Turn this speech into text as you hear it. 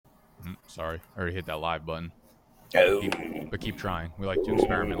Sorry, I already hit that live button. Oh. But keep trying. We like to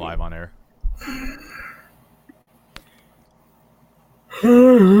experiment live on air.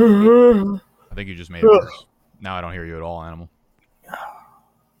 I think you just made it worse. Now I don't hear you at all, Animal.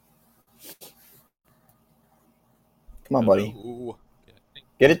 Come on, buddy. Ooh.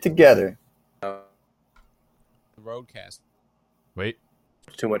 Get it together. The Roadcast. Wait.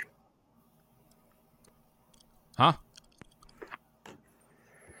 Too much. Huh?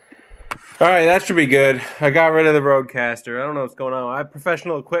 All right, that should be good. I got rid of the Roadcaster. I don't know what's going on. I have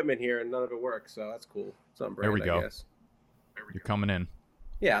professional equipment here, and none of it works, so that's cool. Something There we brand, go. I guess. You're coming in.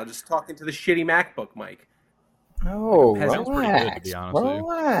 Yeah, I'll just talk into the shitty MacBook mic. Oh, That sounds pretty good, to be honest with you.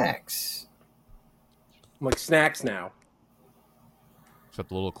 Relax. I'm like Snacks now. Except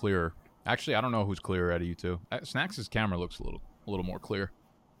a little clearer. Actually, I don't know who's clearer out of you two. Snacks' camera looks a little more clear.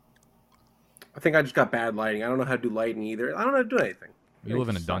 I think I just got bad lighting. I don't know how to do lighting either. I don't know how to do anything. You live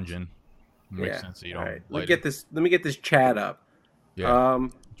in a dungeon. It makes sense that you don't. All right. light Let me get this chat up. Yeah.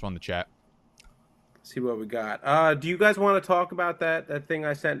 Let's run the chat. See what we got. Do you guys want to talk about that thing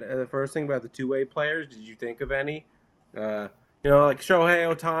I sent? The first thing about the two-way players. Did you think of any? Like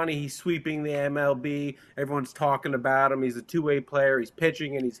Shohei Ohtani, he's sweeping the MLB. Everyone's talking about him. He's a two-way player. He's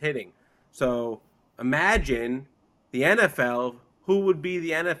pitching and he's hitting. So imagine the NFL. Who would be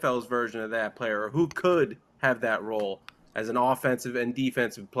the NFL's version of that player, or who could have that role as an offensive and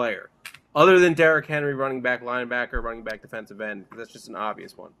defensive player, other than Derrick Henry, running back, linebacker, running back, defensive end? That's just an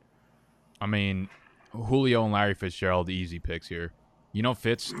obvious one. I mean, Julio and Larry Fitzgerald, easy picks here. You know,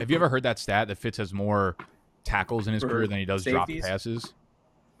 Fitz. Have you ever heard that stat that Fitz has more tackles in his career than he does safeties? drop passes?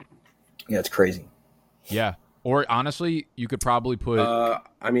 Yeah, it's crazy. Yeah. Or honestly, you could probably put.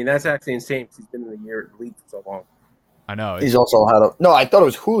 That's actually insane because he's been in the league for so long. I know. He's also had a. No, I thought it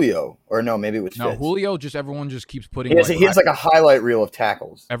was Julio, or no, maybe it was. No, Julio. Julio. Just everyone just keeps putting. He has like a highlight reel of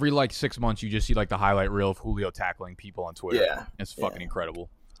tackles. Every 6 months, you just see the highlight reel of Julio tackling people on Twitter. Yeah, it's fucking incredible.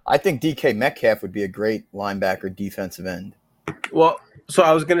 I think DK Metcalf would be a great linebacker, defensive end. Well, so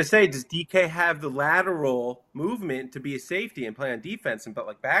I was going to say, does DK have the lateral movement to be a safety and play on defense and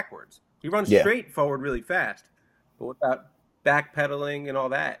backwards? He runs straight forward really fast. But what about backpedaling and all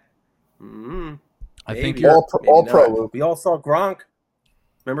that? I think you're all pro. We all saw Gronk.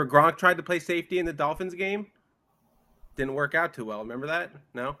 Remember Gronk tried to play safety in the Dolphins game? Didn't work out too well. Remember that?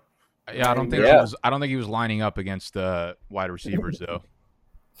 No? Yeah, I don't think he was lining up against wide receivers though.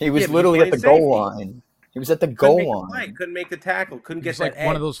 He was literally at the goal line. He was at the goal line. Couldn't make the tackle. Couldn't get that. Like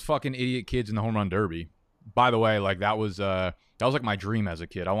one of those fucking idiot kids in the home run derby. By the way, that was like my dream as a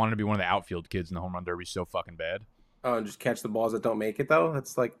kid. I wanted to be one of the outfield kids in the home run derby so fucking bad. Oh, and just catch the balls that don't make it though.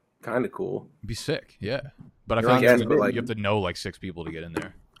 That's kind of cool. It'd be sick, yeah. But I feel like you have to know 6 people to get in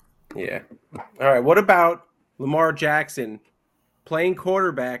there. Yeah. All right. What about Lamar Jackson playing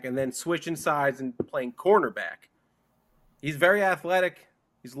quarterback and then switching sides and playing cornerback? He's very athletic.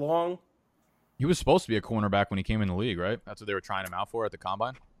 He's long. He was supposed to be a cornerback when he came in the league, right? That's what they were trying him out for at the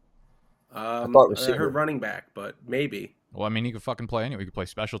combine. I heard running back, but maybe. Well, I mean, he could fucking play anyway. He could play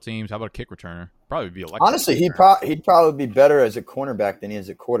special teams. How about a kick returner? Probably be electric. Honestly, he'd probably be better as a cornerback than he is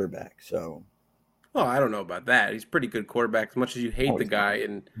a quarterback. So. Well, I don't know about that. He's a pretty good quarterback. As much as you hate the guy,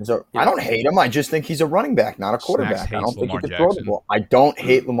 and I don't hate him. I just think he's a running back, not a quarterback. I don't think he can throw the ball. I don't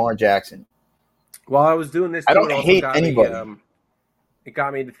hate Lamar Jackson. While I was doing this, I don't hate anybody. It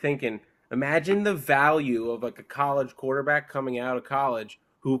got me to thinking. Imagine the value of a college quarterback coming out of college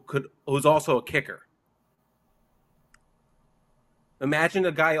who's also a kicker. Imagine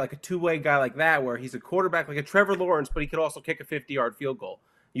a guy like a two-way guy like that, where he's a quarterback like a Trevor Lawrence, but he could also kick a 50-yard field goal.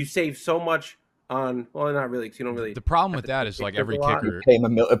 You save so much on. Well, not really, because you don't really. The problem with that is every kicker pay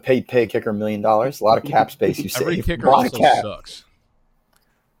a kicker $1 million. A lot of cap space you save. Every kicker also sucks.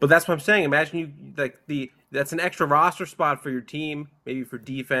 But that's what I'm saying. Imagine that's an extra roster spot for your team, maybe for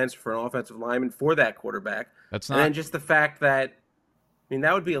defense, for an offensive lineman, for that quarterback. That's not. And then just the fact that.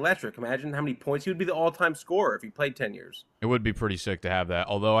 That would be electric. Imagine how many points he would be the all-time scorer if he played 10 years. It would be pretty sick to have that.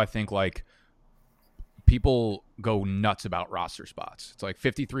 Although I think people go nuts about roster spots. It's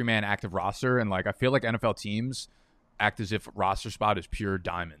 53-man active roster, and I feel like NFL teams act as if roster spot is pure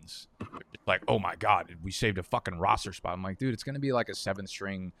diamonds. Oh my god, we saved a fucking roster spot. I'm like, dude, it's gonna be a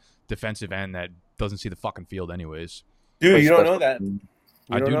 7th-string defensive end that doesn't see the fucking field anyways. Dude, you don't know that.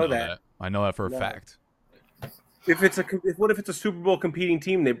 I do know that. I know that for a fact. What if it's a Super Bowl competing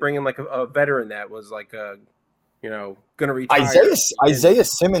team? They bring in a veteran that was gonna retire. Isaiah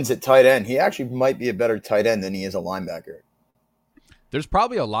Simmons at tight end. He actually might be a better tight end than he is a linebacker. There's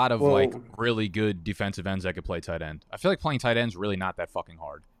probably a lot of really good defensive ends that could play tight end. I feel like playing tight end is really not that fucking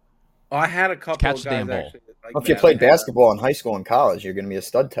hard. I had a couple of guys actually if you played basketball in high school and college, you're going to be a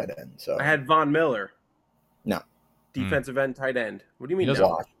stud tight end. So I had Von Miller. No. Defensive end, tight end. What do you mean?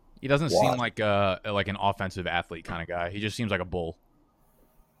 He doesn't seem like an offensive athlete kind of guy. He just seems like a bull.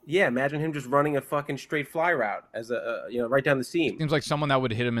 Yeah, imagine him just running a fucking straight fly route as right down the seam. Seems like someone that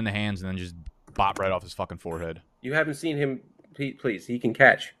would hit him in the hands and then just bop right off his fucking forehead. You haven't seen him, please. He can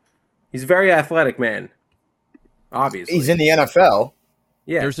catch. He's a very athletic man. Obviously, he's in the NFL.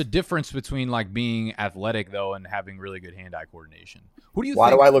 Yeah, there's a difference between like being athletic though and having really good hand-eye coordination. Who do you? Why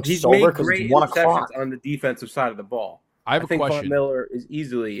think? do I look sober? Because it's 1 o'clock on the defensive side of the ball. I think Von Miller is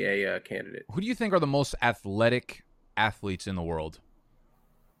easily a candidate. Who do you think are the most athletic athletes in the world?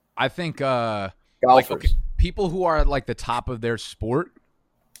 I think golfers, people who are like the top of their sport,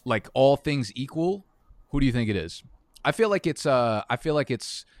 like all things equal. Who do you think it is? I feel like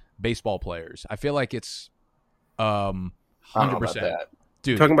it's baseball players. I feel like it's 100%.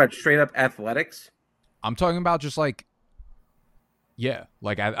 Dude, talking about straight up athletics. I'm talking about just like, yeah,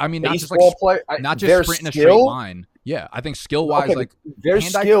 like I mean, not just sprinting a straight line. Yeah, I think skill wise, like their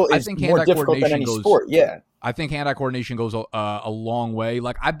skill is more difficult than any sport. Yeah, I think hand-eye coordination goes a long way.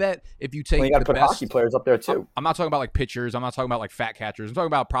 Like I bet if you take, you got to put hockey players up there too. I'm not talking about like pitchers. I'm not talking about like fat catchers. I'm talking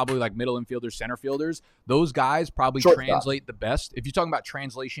about probably like middle infielders, center fielders. Those guys probably translate the best. If you're talking about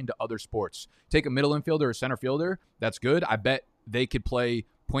translation to other sports, take a middle infielder or center fielder. That's good. I bet they could play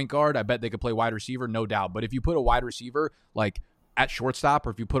point guard. I bet they could play wide receiver, no doubt. But if you put a wide receiver like at shortstop,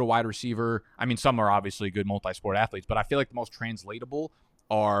 or if you put a wide receiver, I mean, some are obviously good multi-sport athletes, but I feel like the most translatable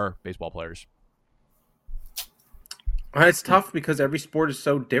are baseball players. It's tough because every sport is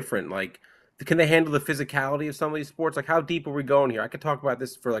so different. Like, can they handle the physicality of some of these sports? Like, how deep are we going here? I could talk about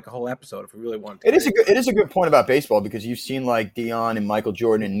this for like a whole episode if we really want to. It is a good point about baseball because you've seen like Deion and Michael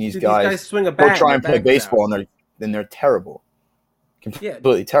Jordan and these guys swing a bat, go try and play baseball and they're terrible.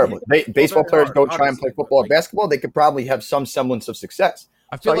 Completely terrible. Baseball players go try and play football or basketball. They could probably have some semblance of success.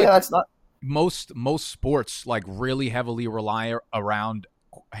 I feel like that's not most sports like really heavily rely around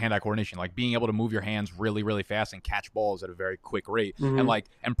hand-eye coordination, like being able to move your hands really, really fast and catch balls at a very quick rate,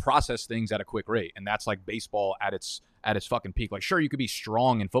 and process things at a quick rate. And that's like baseball at its fucking peak. Like, sure, you could be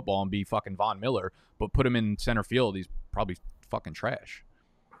strong in football and be fucking Von Miller, but put him in center field, he's probably fucking trash.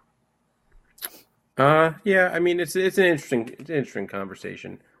 Yeah, I mean it's an interesting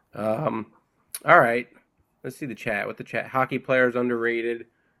conversation. All right, let's see the chat. What the chat? Hockey players underrated.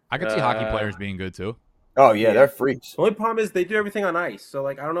 I could see hockey players being good too. Oh yeah, they're freaks. The only problem is they do everything on ice, so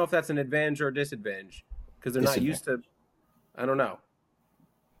like I don't know if that's an advantage or a disadvantage because they're not used to. I don't know.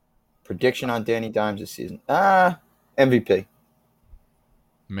 Prediction on Danny Dimes this season? MVP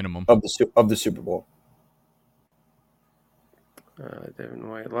minimum of the Super Bowl. Devin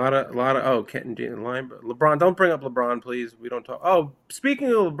White, a lot of Kenton Jean line. LeBron, don't bring up LeBron, please. We don't talk. Oh, speaking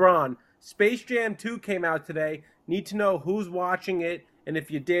of LeBron, Space Jam 2 came out today. Need to know who's watching it, and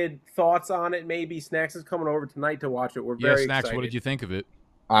if you did, thoughts on it. Maybe Snacks is coming over tonight to watch it. We're very Snacks, excited. what did you think of it?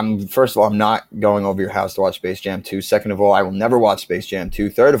 First of all, I'm not going over your house to watch Space Jam 2. Second of all, I will never watch Space Jam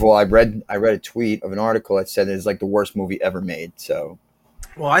 2. Third of all, I read a tweet of an article that said it's like the worst movie ever made. So,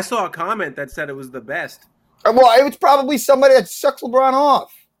 well, I saw a comment that said it was the best. Well, it was probably somebody that sucks LeBron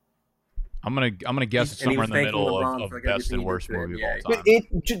off. I'm gonna guess it's somewhere in the middle of best and worst movie of all time.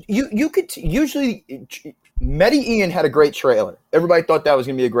 You could usually Medi Ian had a great trailer. Everybody thought that was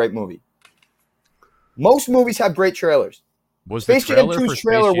gonna be a great movie. Most movies have great trailers. Was Space Jam 2's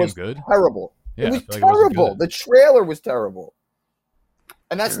trailer was good? Terrible. Yeah, it was terrible. The trailer was terrible,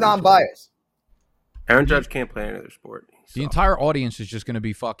 and that's non-biased. Aaron Judge can't play any other sport. The entire audience is just going to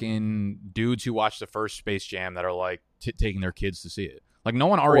be fucking dudes who watch the first Space Jam that are like taking their kids to see it. Like no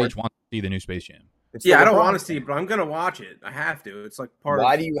one our age wants to see the new Space Jam. I don't want to see it, but I'm going to watch it. I have to. It's like part of.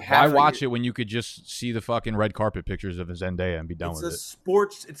 Why do you have? Why watch it when you could just see the fucking red carpet pictures of Zendaya and be done with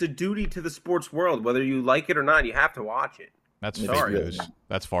it? It's a duty to the sports world, whether you like it or not. You have to watch it. That's fake news.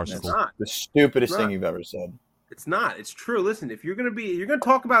 That's farcical. Not the stupidest thing you've ever said. It's not. It's true. Listen, if you're going to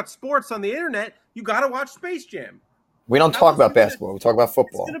talk about sports on the internet, you got to watch Space Jam. We don't talk about basketball. We talk about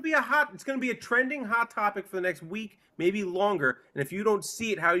football. It's going to be a trending hot topic for the next week, maybe longer. And if you don't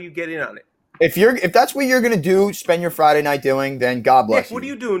see it, how do you get in on it? If that's what you're going to do, spend your Friday night doing, then God bless you. What are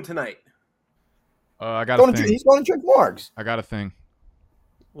you doing tonight? I got a thing. He's going to drink margs. I got a thing.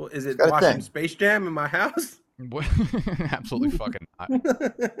 Well, is it watching Space Jam in my house? Absolutely fucking not.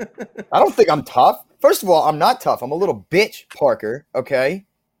 I don't think I'm tough. First of all, I'm not tough. I'm a little bitch, Parker. Okay.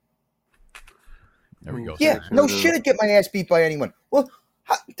 There we go. Yeah, no shit. I'd get my ass beat by anyone. Well,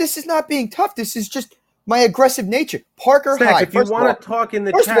 this is not being tough. This is just my aggressive nature. Parker Hyde. If you want to talk in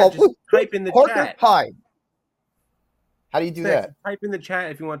the chat, just type in the Parker chat. Hyde. How do you do that? Type in the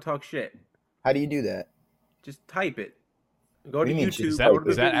chat if you want to talk shit. How do you do that? Just type it. Go What to do you mean, YouTube. just Go to type the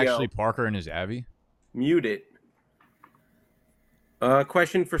Is that video. actually Parker and his Avi? Mute it.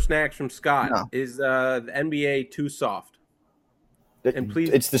 Question for Snacks from Scott. No. Is the NBA too soft? And please-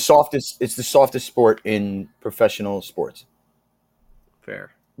 It's the softest. It's the softest sport in professional sports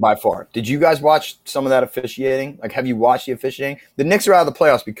Fair. by far. Did you guys watch some of that officiating? Like, have you watched the officiating? The Knicks are out of the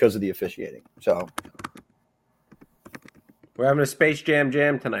playoffs because of the officiating. So We're having a Space Jam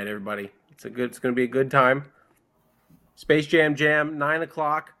tonight, everybody. It's going to be a good time. Space Jam, 9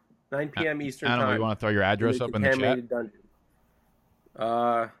 o'clock, 9 p.m. Eastern Animal, time. you want to throw your address up in the chat? Contaminated Dungeon.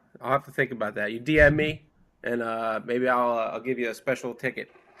 I'll have to think about that. You DM me, and maybe I'll give you a special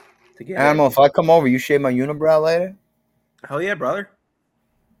ticket to get. Animal, if I come over, you shave my unibrow later. Hell yeah, brother.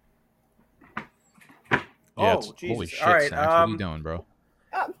 Yeah, Oh, Jesus. holy shit, All right, Snacks. What are you doing, bro?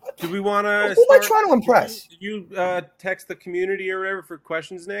 Do we want to? Who am I trying to impress? Did you text the community or whatever for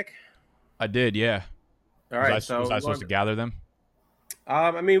questions, Nick? I did, yeah. All right. Was I supposed to gather them?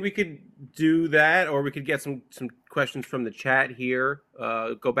 I mean, we could do that, or we could get some questions from the chat here.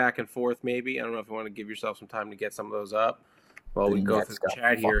 Go back and forth, maybe. I don't know if you want to give yourself some time to get some of those up while we go through the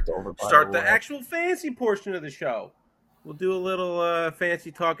chat here. Start the actual fancy portion of the show. We'll do a little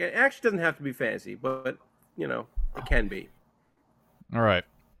fancy talk. It actually doesn't have to be fancy, but you know, it can be. All right.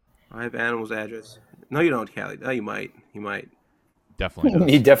 I have Animal's address. No, you don't, Callie. No, you might. You might. Definitely does.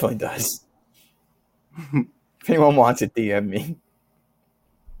 He definitely does. If anyone wants it, DM me.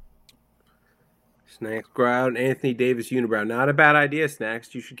 Snacks, brow, and Anthony Davis unibrow. Not a bad idea,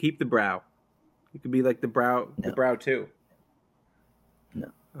 Snacks. You should keep the brow. You could be like the brow too.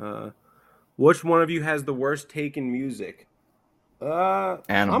 No. Which one of you has the worst take in music? Animal.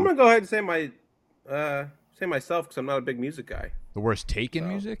 I'm gonna go ahead and say myself because I'm not a big music guy. The worst take in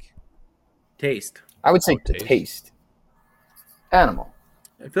music? Taste. I would say the taste. taste. Animal.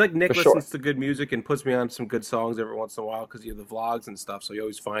 I feel like Nick For listens sure. to good music and puts me on some good songs every once in a while because you have the vlogs and stuff. So you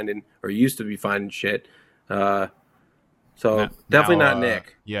always finding, or used to be finding shit. So definitely not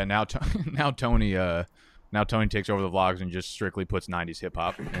Nick. Yeah, now Tony takes over the vlogs and just strictly puts 90s hip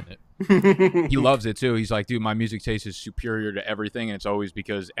hop in it. He loves it too. He's like, dude, my music taste is superior to everything, and it's always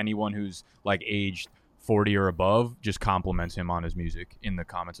because anyone who's like aged 40 or above just compliments him on his music in the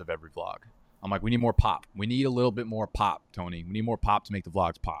comments of every vlog. I'm like, we need more pop. We need a little bit more pop, Tony. We need more pop to make the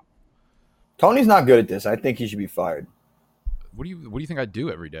vlogs pop. Tony's not good at this. I think he should be fired. What do you think I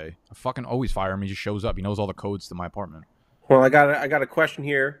do every day? I fucking always fire him. He just shows up. He knows all the codes to my apartment. Well, I got a question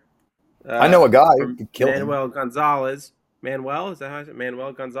here. I know a guy who from could kill him. Manuel Gonzalez. Manuel, is that how I say it?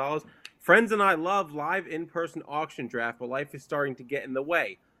 Manuel Gonzalez. Friends and I love live in-person auction draft, but life is starting to get in the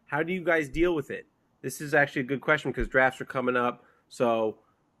way. How do you guys deal with it? This is actually a good question because drafts are coming up. So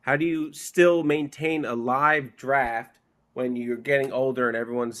how do you still maintain a live draft when you're getting older and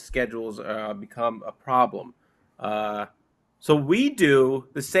everyone's schedules become a problem? So we do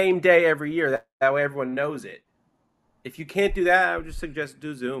the same day every year. That way everyone knows it. If you can't do that, I would just suggest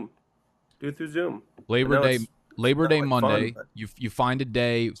do Zoom. Do it through Zoom. Labor Day like Monday. fun, but- You find a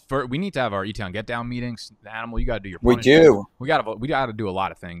day. We need to have our E-Town Get Down meetings. The Animal, you got to do your. We punishment. do. We got to do a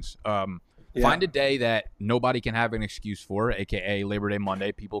lot of things. Find a day that nobody can have an excuse for, aka Labor Day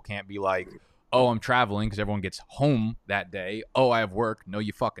Monday. People can't be like, "Oh, I'm traveling," because everyone gets home that day. "Oh, I have work." No,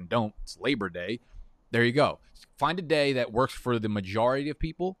 you fucking don't. It's Labor Day. There you go. Find a day that works for the majority of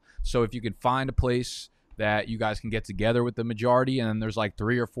people. So if you can find a place that you guys can get together with the majority, and then there's like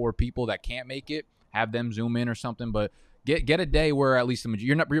 3 or 4 people that can't make it, have them Zoom in or something. But get a day where at least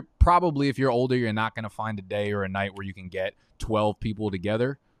you're probably, if you're older, you're not going to find a day or a night where you can get 12 people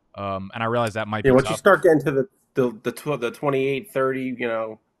together. And I realize that might be once tough. you start getting to the 28, 30,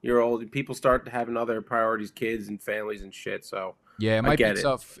 year old, people start having other priorities, kids and families and shit. So Yeah, it might be get it.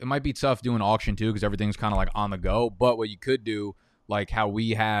 tough. It might be tough doing auction too because everything's kind of like on the go. But what you could do, like how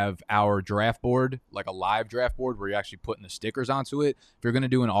we have our draft board, like a live draft board where you're actually putting the stickers onto it. If you're going to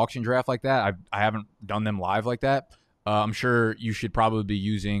do an auction draft like that, I haven't done them live like that. I'm sure you should probably be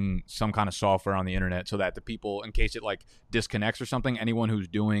using some kind of software on the internet so that the people, in case it like disconnects or something, anyone who's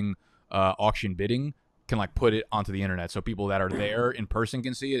doing auction bidding can like put it onto the internet so people that are there in person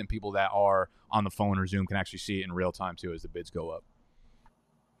can see it and people that are on the phone or Zoom can actually see it in real time too as the bids go up.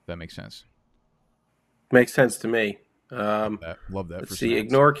 If that makes sense. Makes sense to me. Love that. Let's for see. Snacks.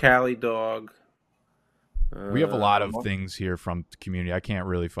 Ignore Cali Dog. We have a lot of things here from the community. I can't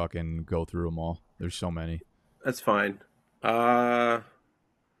really fucking go through them all. There's so many. That's fine. Let's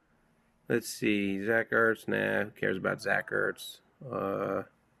see. Zach Ertz. Nah, who cares about Zach Ertz?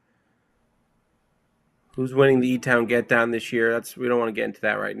 Who's winning the E-Town Get Down this year? We don't want to get into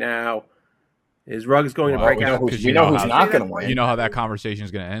that right now. Is Ruggs going to Well, break we know out? who's- 'cause we you know know who's how- not going to win. You know how that conversation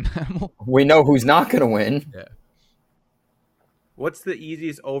is going to end. We know who's not going to win. What's the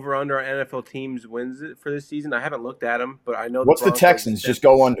easiest over/under on NFL teams wins it for this season? I haven't looked at them, but I know. What's the Broncos- Texans? Just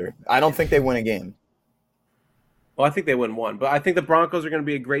go under. I don't think they win a game. Well, I think they win one, but I think the Broncos are going to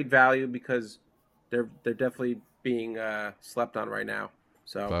be a great value because they're definitely being slept on right now.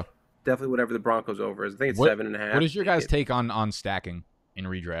 So Okay. definitely whatever the Broncos over is. I think it's What- 7.5. What is your guys' take on stacking in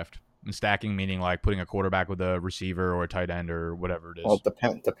redraft? And stacking meaning like putting a quarterback with a receiver or a tight end or whatever it is. Well,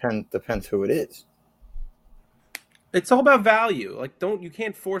 it depends who it is. It's all about value. Like, you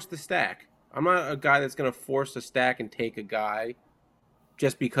can't force the stack. I'm not a guy that's going to force a stack and take a guy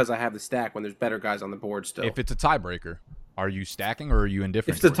just because I have the stack when there's better guys on the board still. If it's a tiebreaker, are you stacking or are you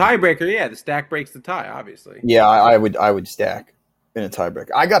indifferent? If it's a tiebreaker, yeah, the stack breaks the tie, obviously. Yeah, I would stack in a tiebreaker.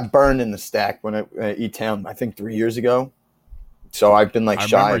 I got burned in the stack when at E-Town, I think 3 years ago. So I've been like I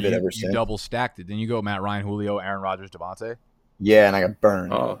shy remember of it you, ever you since. double stacked it. Then you go Matt Ryan, Julio, Aaron Rodgers, Devontae. Yeah, and I got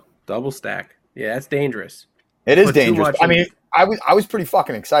burned. Oh, double stack. Yeah, that's dangerous. It is Put too dangerous. much I in- mean, I was pretty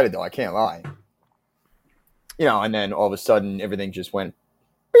fucking excited though. I can't lie. You know, and then all of a sudden everything just went.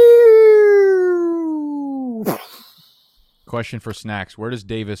 Question for Snacks. Where does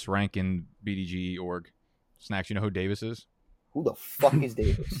Davis rank in BDG org? Snacks, you know who Davis is? Who the fuck is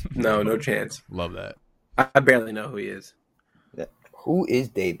Davis? No chance. Love that. I barely know who he is. Who is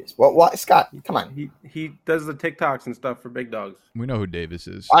Davis? What? Scott, come on. He does the TikToks and stuff for big dogs. We know who Davis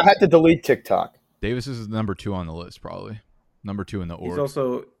is. I had to delete TikTok. Davis is number 2 on the list, probably. Number 2 in the org. He's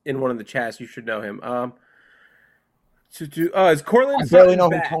also in one of the chats. You should know him. Is Cortland I barely Sutton know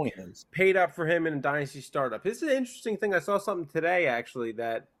back? who Tony is. Paid up for him in a dynasty startup. This is an interesting thing. I saw something today actually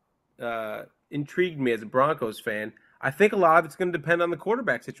that intrigued me as a Broncos fan. I think a lot of it's going to depend on the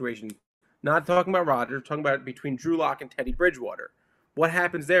quarterback situation. Not talking about Rodgers, talking about between Drew Lock and Teddy Bridgewater. What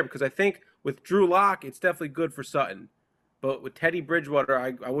happens there? Because I think with Drew Lock, it's definitely good for Sutton. But with Teddy Bridgewater,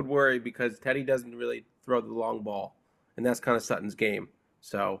 I would worry because Teddy doesn't really throw the long ball. And that's kind of Sutton's game.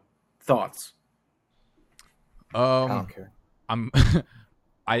 So, thoughts? I don't care.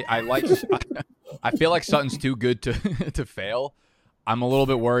 I like. I feel like Sutton's too good to to fail. I'm a little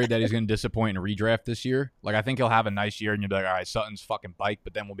bit worried that he's going to disappoint in a redraft this year. Like I think he'll have a nice year, and you'll be like, all right, Sutton's fucking bike.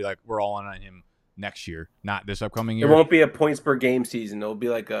 But then we'll be like, we're all on him next year, not this upcoming year. It won't be a points per game season. It'll be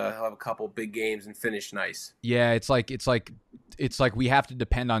like he'll have a couple big games and finish nice. Yeah, it's like we have to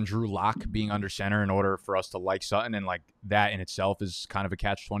depend on Drew Lock being under center in order for us to like Sutton, and like that in itself is kind of a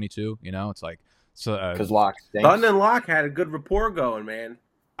catch-22. You know, it's like so Because Locke stinks. Sutton and Locke had a good rapport going, man.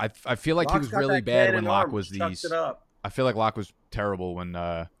 I feel like Locke's he was got really that bad cannon when Locke arm, was chucks these. it up. I feel like Locke was terrible when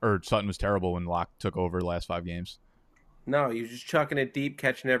or Sutton was terrible when Locke took over the last 5 games. No, he was just chucking it deep,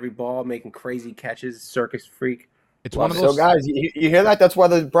 catching every ball, making crazy catches, circus freak. It's one of So, those. guys, you hear that? That's why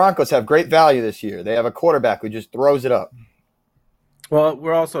the Broncos have great value this year. They have a quarterback who just throws it up. Well,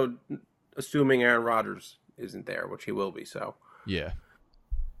 we're also assuming Aaron Rodgers isn't there, which he will be. So, Yeah.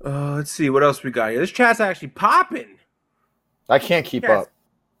 let's see what else we got here. This chat's actually popping. I can't keep Yes. up.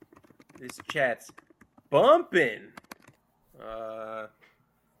 This chat's bumping.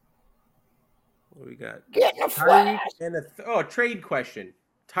 What do we got? Get in the Tyreek flash. and a trade question.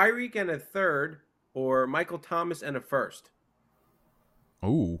 Tyreek and a third, or Michael Thomas and a first.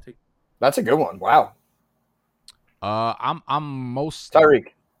 Ooh. That's a good one. Wow. I'm most Tyreek.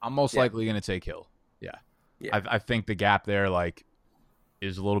 most Yeah. likely going to take Hill. Yeah. Yeah. I think the gap there like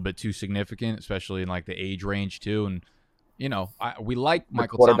is a little bit too significant, especially in like the age range too. And you know, we like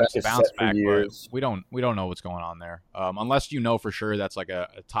Michael quarterback Thomas to is bounce set for back, but years. we don't know what's going on there. Unless you know for sure that's like a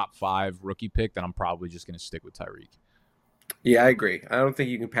top 5 rookie pick, then I'm probably just going to stick with Tyreek. Yeah, I agree. I don't think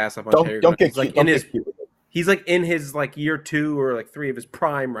you can pass up on Don't Tyreek. get He's like cute. Don't in get his cute. he's like in his like year 2 or like 3 of his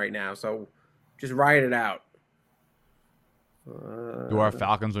prime right now. So just ride it out. Do our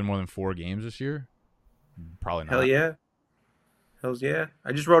Falcons win more than 4 games this year? Probably not. Hell yeah. Hells yeah.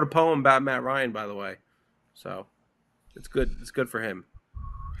 I just wrote a poem about Matt Ryan, by the way. So it's good. It's good for him.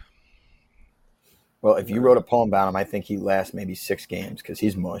 Well, if you wrote a poem about him, I think he lasts maybe 6 games because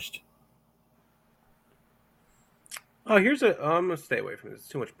he's mushed. Oh, I'm gonna stay away from this. It's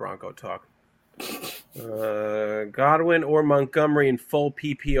too much Bronco talk. Godwin or Montgomery in full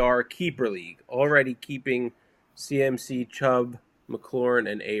PPR keeper league. Already keeping CMC, Chubb, McLaurin,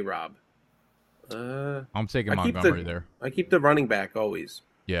 and A-Rob. I'm taking I keep Montgomery the- there. I keep the running back always.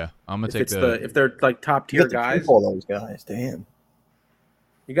 Yeah, I'm gonna If take it's if they're like top You tier have to guys, keep all those guys. Damn.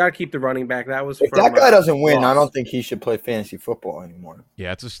 you got to keep the running back. That was If from, that guy doesn't win, I Ross. don't think he should play fantasy football anymore.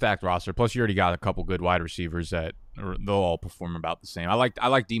 Yeah, it's a stacked roster. Plus, you already got a couple good wide receivers that they'll all perform about the same. I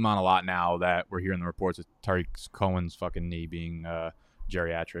like Demon a lot now that we're hearing the reports of Tariq Cohen's fucking knee being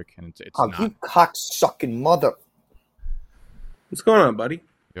geriatric, and it's Oh, not. you cocksucking mother. What's going on, buddy?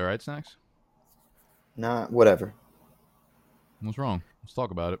 You all right, Snacks? Nah, whatever. What's wrong? Let's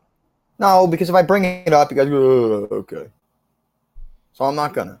talk about it. No, because if I bring it up, you guys go, "Oh, okay." So I'm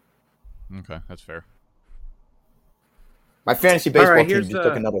not gonna. Okay, that's fair. My fantasy baseball right, team here's just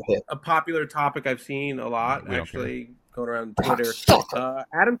took another hit. A popular topic I've seen a lot, We don't actually, going around Twitter. Cocksucker.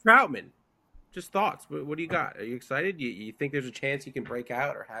 Adam Troutman. Just thoughts. What do you got? Are you excited? You think there's a chance he can break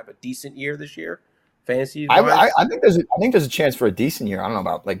out or have a decent year this year? Fantasy. I think there's a chance for a decent year. I don't know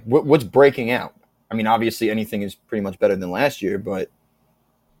about like what's breaking out. I mean, obviously anything is pretty much better than last year, but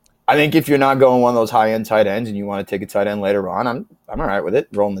I think if you're not going one of those high end tight ends and you want to take a tight end later on, I'm all right with it.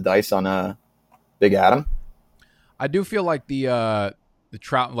 Rolling the dice on Big Adam. I do feel like the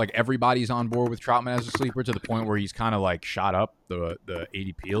Trout, like everybody's on board with Troutman as a sleeper to the point where he's kind of like shot up the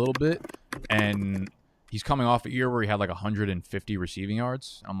ADP a little bit, and he's coming off a year where he had like 150 receiving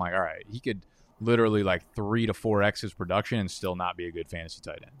yards. I'm like, all right, he could literally like 3 to 4x his production and still not be a good fantasy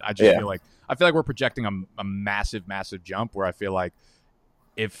tight end. I just feel like we're projecting a massive jump where I feel like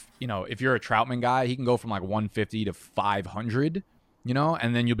if you're a Troutman guy, he can go from like 150 to 500.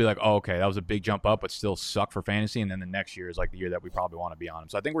 And then you'll be like, oh, okay, that was a big jump up, but still suck for fantasy. And then the next year is like the year that we probably want to be on him.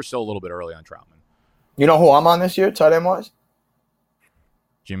 So I think we're still a little bit early on Troutman. You know who I'm on this year, tight end wise?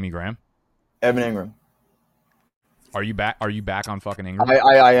 Jimmy Graham. Evan Ingram. Are you back on fucking Ingram?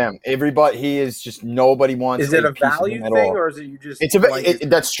 I am. Everybody, he is just nobody wants. Is it a piece of value him at thing, all. or is it you just?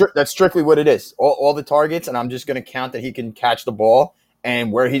 That's strictly what it is. All the targets, and I'm just going to count that he can catch the ball,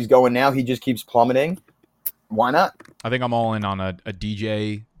 and where he's going now, he just keeps plummeting. Why not? I think I'm all in on a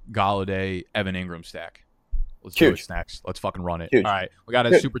DJ Galladay Evan Ingram stack. Let's do it, Snacks. Let's fucking run it. Huge. All right, we got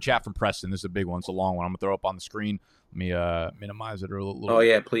a super chat from Preston. This is a big one. It's a long one. I'm gonna throw up on the screen. Let me minimize it a little. Oh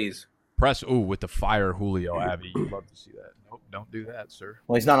yeah, please. Press with the fire Julio Abbey. You'd love to see that. Nope, don't do that, sir.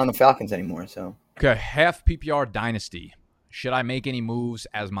 Well, he's not on the Falcons anymore, so. Okay, half PPR dynasty. Should I make any moves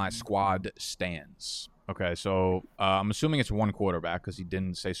as my squad stands? Okay, so I'm assuming it's one quarterback because he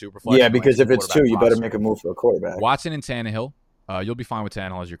didn't say Superflex. Yeah, because if it's two, you better make a move for a quarterback. Watson and Tannehill. You'll be fine with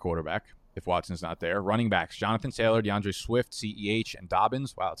Tannehill as your quarterback if Watson's not there. Running backs, Jonathan Taylor, DeAndre Swift, CEH, and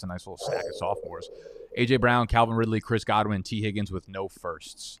Dobbins. Wow, it's a nice little stack of sophomores. A.J. Brown, Calvin Ridley, Chris Godwin, T. Higgins with no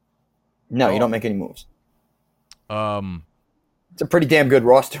firsts. No, you don't make any moves. It's a pretty damn good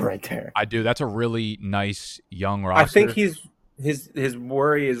roster right there. I do. That's a really nice young roster. I think his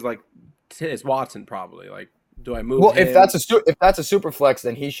worry is like it's Watson probably. Like, do I move? Well, him? if that's a super flex,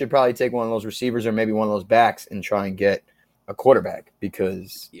 then he should probably take one of those receivers or maybe one of those backs and try and get a quarterback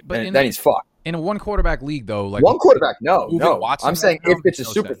because then he's fucked. In a one quarterback league, though, like one quarterback, no. Watson I'm saying if it's a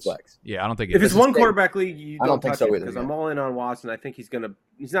super flex. Yeah, I don't think if it's one quarterback league, you don't think touch so it either, because I'm all in on Watson. I think he's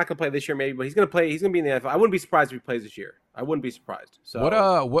not gonna play this year, maybe, but he's gonna play. He's gonna be in the NFL. I wouldn't be surprised if he plays this year. I wouldn't be surprised. So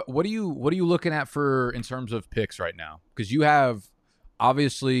what are you looking at for in terms of picks right now? Because you have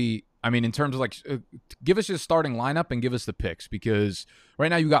obviously. I mean, in terms of like, give us your starting lineup and give us the picks because right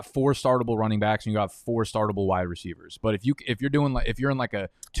now you got 4 startable running backs and you got 4 startable wide receivers. But if you're in like a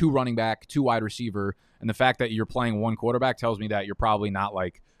 2 running back, 2 wide receiver, and the fact that you're playing 1 quarterback tells me that you're probably not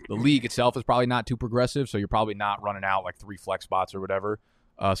like the league itself is probably not too progressive, so you're probably not running out like 3 flex spots or whatever.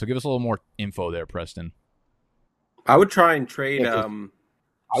 So give us a little more info there, Preston. I would try and trade. I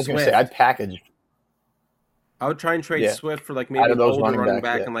was going to say I'd package. I would try and trade Swift for like maybe an older running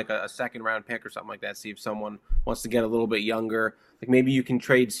back and like a second round pick or something like that. See if someone wants to get a little bit younger. Like maybe you can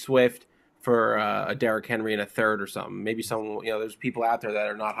trade Swift for a Derrick Henry in a third or something. Maybe someone, there's people out there that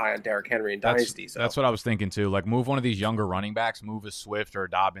are not high on Derrick Henry in Dynasty. So that's what I was thinking too. Like move one of these younger running backs, move a Swift or a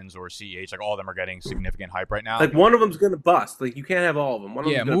Dobbins or CH. Like all of them are getting significant hype right now. Like one of them's going to bust. Like you can't have all of them.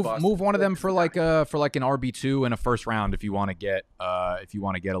 Move one of them for like an RB2 in a first round if you want to get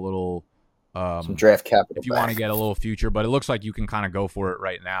a little. Some draft capital. If you want to get a little future, but it looks like you can kind of go for it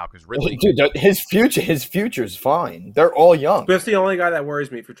right now because really, dude, his future's fine. They're all young. But that's the only guy that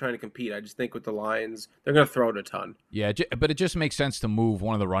worries me if you're trying to compete. I just think with the Lions, they're going to throw it a ton. Yeah, but it just makes sense to move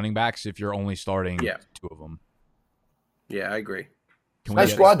one of the running backs if you're only starting 2 of them. Yeah, I agree.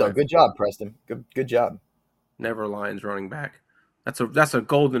 Nice squad though. Good job, Preston. Good job. Never Lions running back. That's a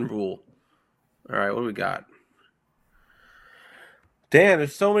golden rule. All right, what do we got? Damn,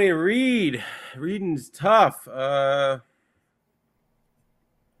 there's so many to read. Reading's tough. Should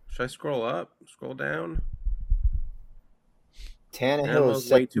I scroll up? Scroll down? Tannehill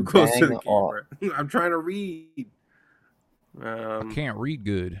is way too close to the camera. I'm trying to read. I can't read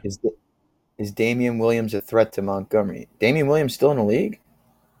good. Is Damian Williams a threat to Montgomery? Damian Williams still in the league?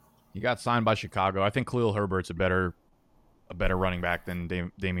 He got signed by Chicago. I think Khalil Herbert's a better running back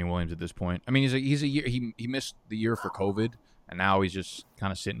than Damian Williams at this point. I mean, he's a year. He missed the year for COVID. and now he's just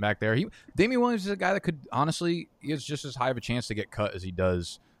kind of sitting back there. Damian Williams is a guy that could honestly, he has just as high of a chance to get cut as he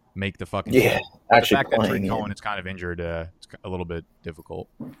does make the fucking Yeah, team. The actually fact that playing. Trey Cohen is kind of injured, it's a little bit difficult.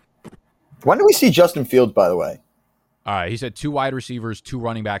 When do we see Justin Fields, by the way? All right, he said 2 wide receivers, 2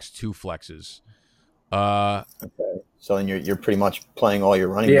 running backs, 2 flexes. Okay, so then you're pretty much playing all your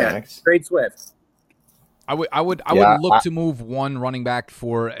running Yeah, backs. straight Swift. I would Yeah, look to move one running back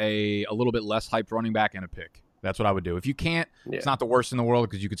for a little bit less hyped running back and a pick. That's what I would do. If you can't, it's not the worst in the world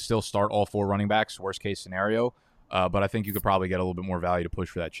because you could still start all 4 running backs, worst case scenario. But I think you could probably get a little bit more value to push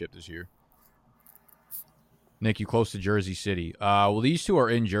for that chip this year. Nick, you close to Jersey City. Well, these 2 are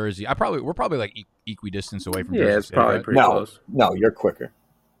in Jersey. We're probably like equidistance away from Jersey Yeah, it's City, probably right? pretty close. No, you're quicker.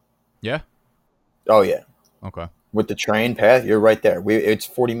 Yeah? Oh yeah, Okay. with the train path, you're right there. It's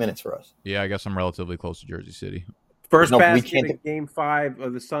 40 minutes for us. Yeah, I guess I'm relatively close to Jersey City. First No, we basket can't in Game 5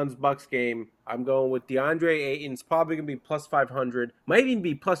 of the Suns-Bucks game. I'm going with DeAndre Ayton. It's probably going to be plus 500. Might even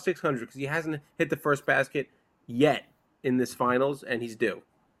be plus 600 because he hasn't hit the first basket yet in this finals, and he's due.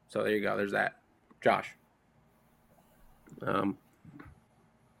 So there you go. There's that. Josh.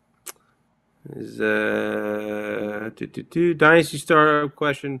 Dynasty startup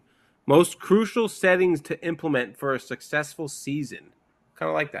question. Most crucial settings to implement for a successful season. Kind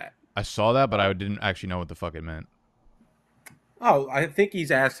of like that. I saw that, but I didn't actually know what the fuck it meant. Oh, I think he's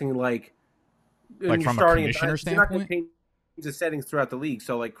asking like when you're from a starting commissioner you're not going to standpoint? change the settings throughout the league.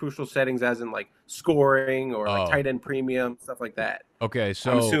 So like crucial settings as in like scoring or like tight end premium, stuff like that. Okay,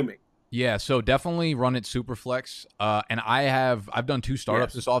 so I'm assuming. Yeah, so definitely run it super flex. And I've done 2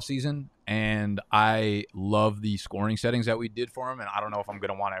 startups this offseason, and I love the scoring settings that we did for them, and I don't know if I'm going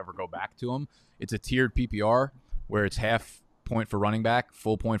to want to ever go back to them. It's a tiered PPR where it's half point for running back,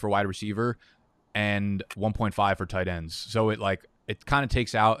 full point for wide receiver, and 1.5 for tight ends. So it kind of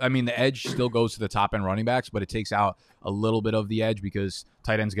takes out, I mean, the edge still goes to the top end running backs, but it takes out a little bit of the edge because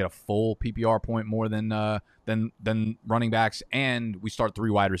tight ends get a full PPR point more than running backs, and we start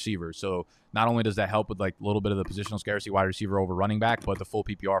 3 wide receivers. So not only does that help with like a little bit of the positional scarcity wide receiver over running back, but the full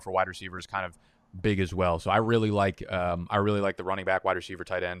PPR for wide receiver is kind of big as well. So I really like the running back, wide receiver,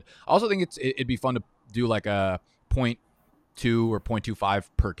 tight end. I also think it'd be fun to do like a 0.2 or 0.25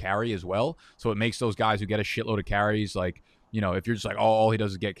 per carry as well. So it makes those guys who get a shitload of carries like, you know, if you're just like, oh, all he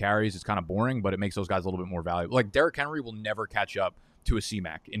does is get carries, it's kind of boring, but it makes those guys a little bit more valuable. Like Derrick Henry will never catch up to a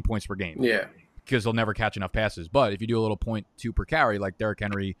C-Mac in points per game. Yeah. Because they'll never catch enough passes. But if you do a little 0.2 per carry, like Derrick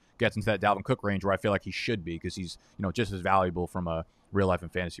Henry gets into that Dalvin Cook range where I feel like he should be because he's, you know, just as valuable from a real life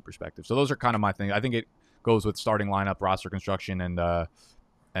and fantasy perspective. So those are kind of my thing. I think it goes with starting lineup, roster construction,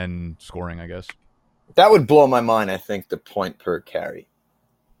 and scoring, I guess. That would blow my mind. I think the point per carry.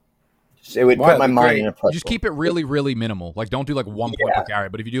 It would put my mind in a pretzel. You just keep it really, really minimal. Like, don't do like 1 point per carry.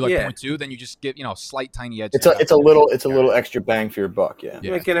 But if you do like 0.2, then you just get, you know, slight tiny edge. It's a little extra bang for your buck. Yeah.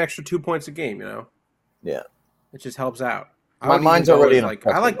 You make an extra 2 points a game. You know. Yeah. It just helps out. My mind's already in a like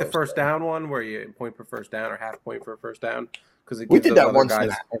I like the first down one where you point per first down or half point for a first down because we did that once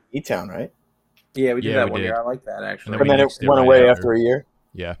in E-Town, right? Yeah, we did that one year. I like that actually. And then it went away after a year.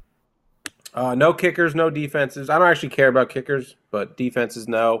 Yeah. No kickers, no defenses. I don't actually care about kickers, but defenses,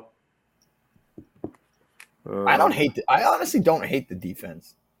 no. I honestly don't hate the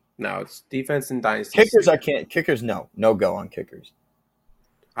defense. No, it's defense and dynasty. Kickers, I can't. Kickers, no go on kickers.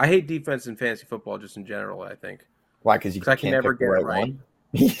 I hate defense in fantasy football just in general. I think. Why? Because you can't never pick the get it right one.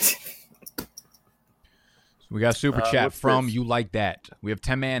 So we got super chat from You Like That. We have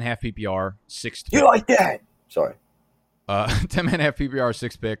 10-man half PPR, 6th pick. You like that? Sorry. 10-man half PPR,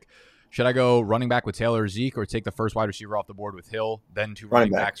 6th pick. Should I go running back with Taylor or Zeke or take the first wide receiver off the board with Hill, then 2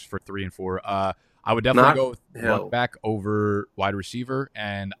 running backs for 3 and 4? I would definitely go with running back over wide receiver,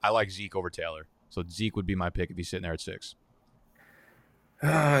 and I like Zeke over Taylor. So Zeke would be my pick if he's sitting there at 6.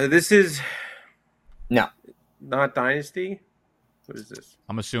 This is not dynasty. What is this?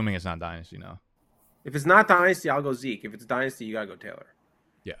 I'm assuming it's not dynasty now. If it's not dynasty, I'll go Zeke. If it's dynasty, you gotta go Taylor.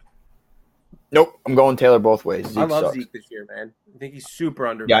 Yeah. Nope, I'm going Taylor both ways. Zeke I love sucks. Zeke this year, man. I think he's super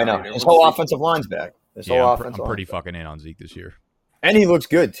undervalued. Yeah, I know. His whole offensive line's back. I'm pretty fucking in on Zeke this year. And he looks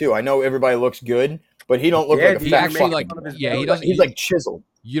good too. I know everybody looks good, but he don't look like a fat fuck. He doesn't. He's like chiseled.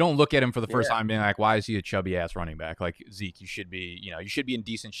 You don't look at him for the first time being like, why is he a chubby ass running back? Like Zeke, you should be in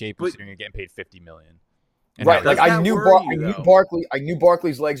decent shape considering you're getting paid $50 million. Right, like I knew Barkley. I knew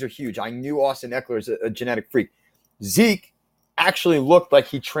Barkley's legs are huge. I knew Austin Eckler is a genetic freak. Zeke actually looked like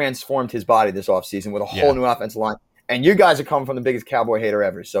he transformed his body this offseason with a whole new offensive line. And you guys are coming from the biggest Cowboy hater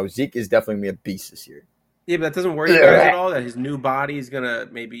ever. So Zeke is definitely going to be a beast this year. Yeah, but that doesn't worry you guys at all, that his new body is going to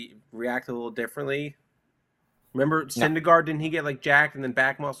maybe react a little differently. Remember Syndergaard, didn't he get like jacked and then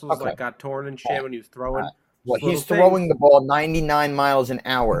back muscles like got torn and shit when he was throwing? Well, Just little he's throwing the ball 99 miles an things.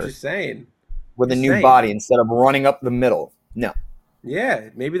 hour I'm just saying. with a Just new saying. body instead of running up the middle. No. Yeah,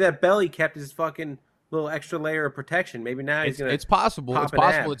 maybe that belly kept his fucking little extra layer of protection. Maybe now he's gonna. It's possible. pop It's an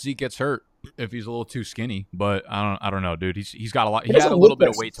possible ab. that Zeke gets hurt if he's a little too skinny. But I don't know, dude. He's got a lot. He doesn't had a little look bit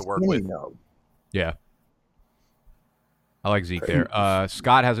that of weight to work skinny, with. though. Yeah. I like Zeke there.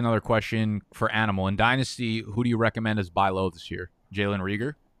 Scott has another question for Animal. In Dynasty, who do you recommend as buy low this year? Jalen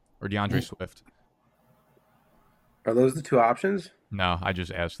Rieger or DeAndre Swift? Are those the two options? No, I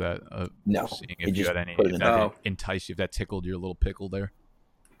just asked that. No, Seeing he if you just had any, put it if in that there. didn't entice you, if that tickled your little pickle there.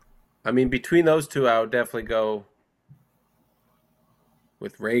 I mean, between those two, I would definitely go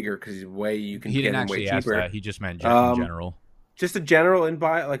with Rager because he's you can He get didn't him way actually ask cheaper. that. He just meant in general. Just a general and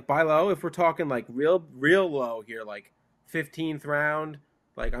buy low. If we're talking like real low here, like 15th round,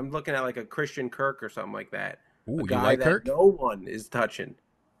 like I'm looking at like a Christian Kirk or something like that. Ooh, A you guy like that Kirk? no one is touching.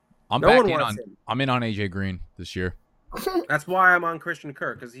 I'm no back one in wants on. him. I'm in on AJ Green this year. That's why I'm on Christian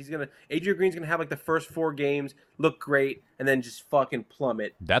Kirk because AJ Green's gonna have like the first 4 games look great and then just fucking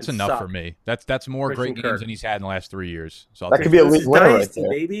plummet. That's and enough suck. for me. That's more Christian great games Kirk. than he's had in the last 3 years. So I'll That take could be a This league is winner right Dynasty, there.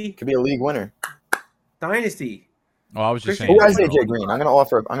 baby. Could be a league winner. Dynasty. Oh, I was just Christian saying. Who has Yeah. AJ Green? I'm gonna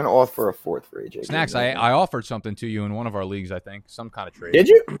offer a fourth for AJ Snacks, Green. I offered something to you in one of our leagues, I think. Some kind of trade. Did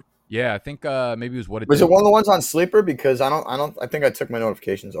you? Yeah, I think maybe it was what it Was did. it one of the ones on Sleeper? Because I think I took my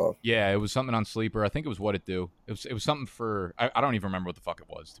notifications off. Yeah, it was something on Sleeper. I think it was what it do. It was something for I don't even remember what the fuck it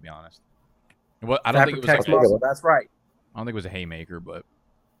was, to be honest. I don't think it was protects like a- muscle. That's right. I don't think it was a haymaker, but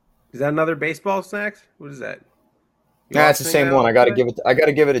Is that another baseball, Snacks? What is that? You Nah, it's the auctioning same that one. off I gotta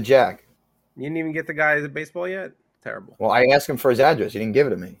today? give it to Jack. You didn't even get the guy the baseball yet? Terrible. Well, I asked him for his address. He didn't give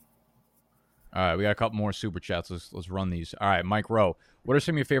it to me. all right, we got a couple more super chats. Let's run these. All right, Mike Rowe. What are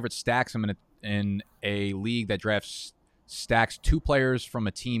some of your favorite stacks in a league that drafts stacks 2 players from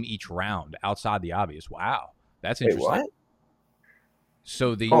a team each round outside the obvious? Wow, that's Wait, interesting. what?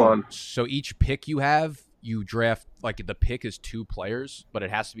 So Hold on. so each pick you have, you draft like the pick is 2 players, but it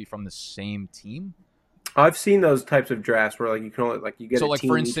has to be from the same team. I've seen those types of drafts where like you can only like you get So a like team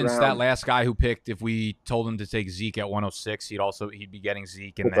for each instance, round. that last guy who picked, if we told him to take Zeke at 106, he'd be getting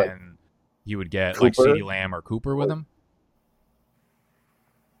Zeke, and With, like, then he would get like Cooper? CeeDee Lamb or Cooper with him.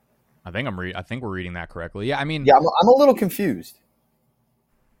 I think we're reading that correctly. Yeah, I mean, Yeah, I'm a little confused. So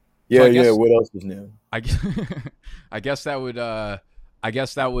Yeah, I guess- What else is new? I guess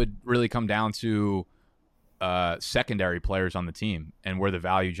that would really come down to secondary players on the team and where the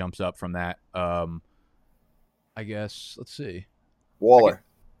value jumps up from that. I guess let's see. Waller.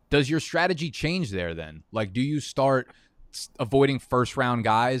 Does your strategy change there then? Like, do you start avoiding first round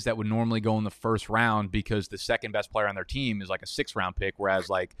guys that would normally go in the first round because the second best player on their team is like a 6th round pick, whereas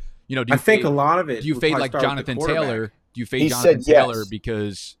like do you I think fade, a lot of it. do you would fade probably like start with the Jonathan quarterback. Taylor? Do you fade He Jonathan said Taylor yes.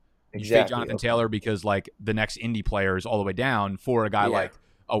 because you fade Exactly. Jonathan Okay. Taylor because like the next indie player is all the way down for a guy Yeah.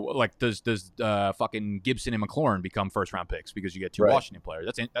 like does fucking Gibson and McLaurin become first round picks because you get 2 Right. Washington players?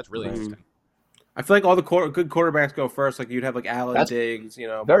 That's really Mhm. interesting. I feel like all the good quarterbacks go first. Like you'd have like Allen That's Diggs, very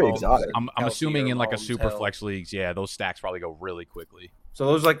Mahomes, exotic. I'm Kelsey assuming or in like a Mahomes, super Hill. flex leagues, yeah, those stacks probably go really quickly. So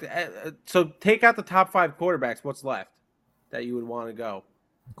those like so take out the top 5 quarterbacks. What's left that you would want to go?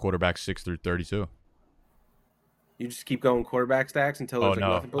 Quarterbacks 6 through 32. You just keep going quarterback stacks until Oh there's like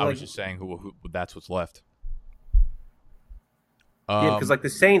no, nothing. But I like, was just saying who that's what's left. yeah, because like the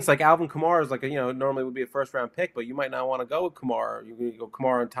Saints, like Alvin Kamara is like normally would be a first round pick, but you might not want to go with Kamara. You can go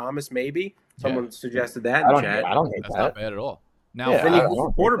Kamara and Thomas maybe. Someone suggested that in the chat. I don't hate that's that. not bad at all. Now, Yeah, Then you I go don't for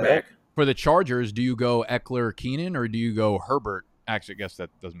think quarterback. for the Chargers, do you go Eckler, Keenan, or do you go Herbert? Actually, I guess that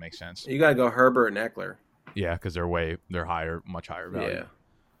doesn't make sense. You gotta go Herbert and Eckler. Yeah, because they're higher, much higher value.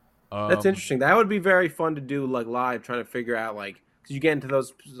 Yeah, that's interesting. That would be very fun to do like live, trying to figure out like because you get into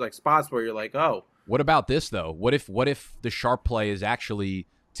those like spots where you're like, oh, What about this though? What if the sharp play is actually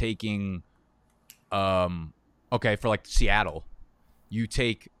taking, okay, for like Seattle, you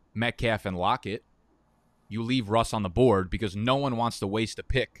take Metcalf and Lockett, you leave Russ on the board because no one wants to waste a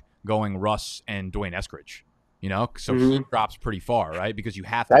pick going Russ and Dwayne Eskridge. So he drops pretty far, right? Because you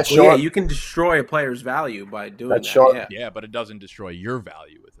have to. That's well, yeah, sharp. you can destroy a player's value by doing That's that. sharp. Yeah. Yeah, but it doesn't destroy your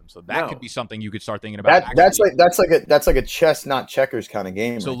value with him. So that No. could be something you could start thinking about. That's actually. like a chess, not checkers kind of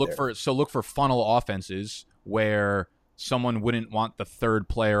game. So right there. look for funnel offenses where someone wouldn't want the third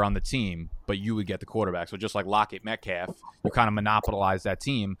player on the team, but you would get the quarterback. So just like Lockett, Metcalf, you kind of monopolize that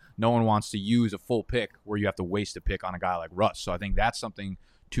team. No one wants to use a full pick where you have to waste a pick on a guy like Russ. So I think that's something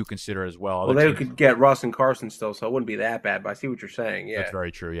to consider as well. Well, Other they teams- could get Russ and Carson still, so it wouldn't be that bad. But I see what you're saying. Yeah, That's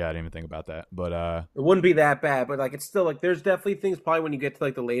very true. Yeah, I didn't even think about that. But it wouldn't be that bad. But like, it's still like there's definitely things probably when you get to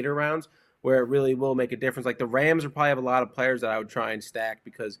like the later rounds where it really will make a difference. Like the Rams will probably have a lot of players that I would try and stack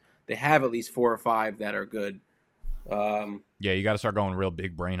because they have at least 4 or 5 that are good. Yeah, you got to start going real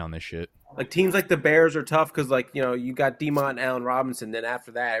big brain on this shit. Like teams like the Bears are tough because like you got Demont and Allen Robinson. Then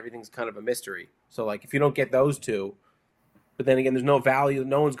after that, everything's kind of a mystery. So like if you don't get those two, but then again, there's no value.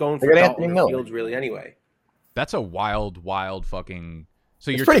 No one's going for They got Dalton Anthony or Miller. Fields really anyway. That's a wild fucking. So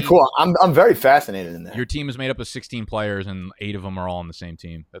It's your pretty team, cool. I'm very fascinated in that. Your team is made up of 16 players, and 8 of them are all on the same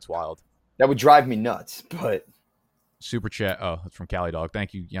team. That's wild. That would drive me nuts, but Super chat. Oh, that's from Cali Dog.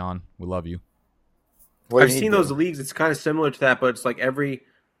 Thank you, Jan. We love you. what I've did he seen do? those leagues. It's kind of similar to that, but it's like every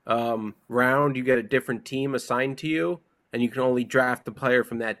round you get a different team assigned to you, and you can only draft the player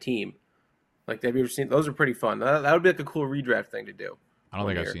from that team. Like, have you ever seen? Those are pretty fun. That would be like a cool redraft thing to do. I don't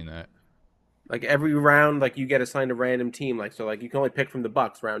think I've year. seen that. Like every round, like you get assigned a random team. Like so, like you can only pick from the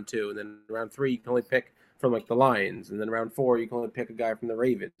Bucks round 2, and then round 3 you can only pick from like the Lions, and then round 4 you can only pick a guy from the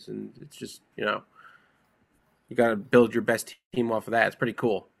Ravens, and it's just you got to build your best team off of that. It's pretty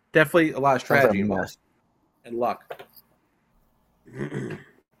cool. Definitely a lot of Sounds like strategy a involved mess. and luck.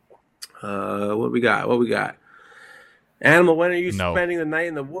 What we got? What we got? Animal, when are you No. spending the night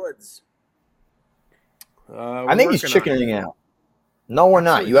in the woods? I think he's chickening out. No, we're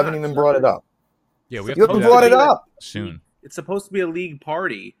not. You haven't even brought it up. Yeah, we have You to haven't do brought that it up. soon. It's supposed to be a league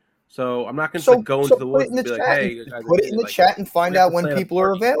party, so I'm not going to So go into the put woods it in and the be like, chat. "Hey, and- guys, Put it in the like, chat and find we have out to when plan a people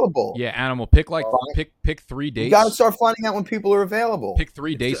are party." available. Yeah, Animal. Pick Fine. pick 3 dates. You got to start finding out when people are available. Pick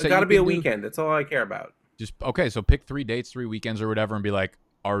 3 dates. It's that got to you be a can do. weekend. That's all I care about. Just okay. So pick 3 dates, 3 weekends, or whatever, and be like,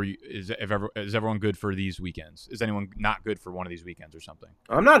 is everyone good for these weekends? Is anyone not good for one of these weekends or something?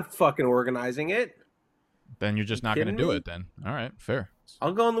 I'm not fucking organizing it. Then you're just not going to kidding do me? it. Then all right, fair.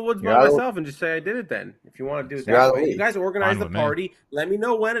 I'll go in the woods You're by out of- myself and just say I did it then. If you want to do it You're out that of way. the You guys organize Fine the with me. party. Let me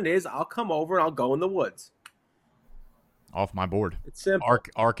know when it is. I'll come over and I'll go in the woods. Off my board. It's simple.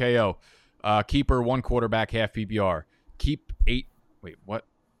 RKO. Keeper 1 quarterback, half PPR. Keep 8. Wait, what?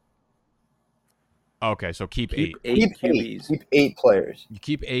 Okay, so keep 8. Keep 8 Keep 8. QBs. Keep 8 players. You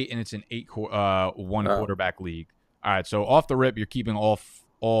keep 8, and it's an 1 Oh. quarterback league. All right, so off the rip, you're keeping all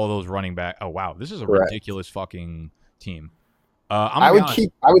those running back. Oh wow, this is a Correct. ridiculous fucking team. I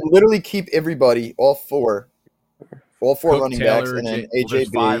would literally keep everybody, all 4 running backs, and then There's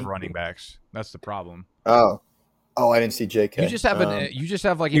 5 AJB. running backs. That's the problem. Oh, I didn't see JK. You just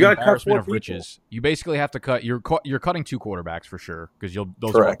have like You an gotta cut embarrassment 4 of people. riches. You basically have to cut. You're cutting 2 quarterbacks for sure because those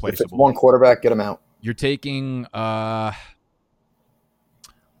are Correct. If it's replaceable. 1 quarterback, get him out. You're taking. I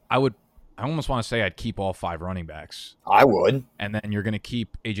almost want to say I'd keep all 5 running backs, I would. and then you're going to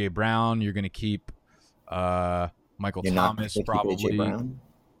keep AJ Brown. You're going to keep Michael You're not Thomas gonna keep probably. AJ Brown.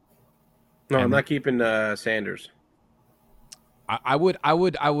 No, I'm And- not keeping Sanders. I would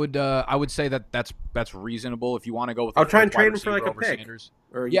say that's reasonable if you want to go with. I'll try and wide trade him for receiver like a over pick. Sanders.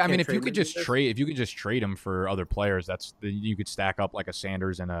 Or Yeah, I can't mean, if you trade could him just this? trade, if you could just trade him for other players, you could stack up like a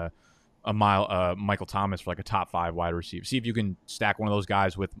Sanders and a Michael Thomas for like a top 5 wide receiver. See if you can stack one of those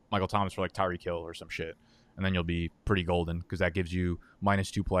guys with Michael Thomas for like Tyreek Hill or some shit, and then you'll be pretty golden because that gives you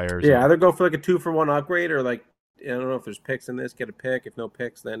 -2 players. Yeah, either go for like a 2-for-1 upgrade or like I don't know if there's picks in this. Get a pick. If no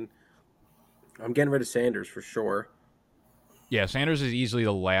picks, then I'm getting rid of Sanders for sure. Yeah, Sanders is easily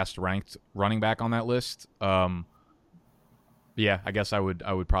the last ranked running back on that list. Yeah, I guess I would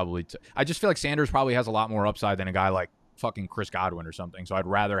probably. I just feel like Sanders probably has a lot more upside than a guy like fucking Chris Godwin or something. So I'd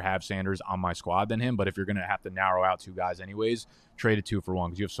rather have Sanders on my squad than him. But if you're gonna have to narrow out 2 guys anyways, trade a 2-for-1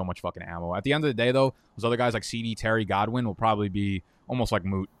 because you have so much fucking ammo. At the end of the day, though, those other guys like CD, Terry, Godwin will probably be almost like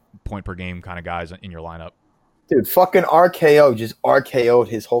moot point per game kind of guys in your lineup. Dude, fucking RKO just RKO'd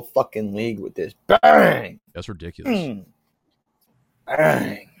his whole fucking league with this. Bang! That's ridiculous.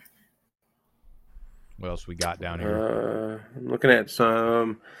 Bang! What else we got down here? I'm looking at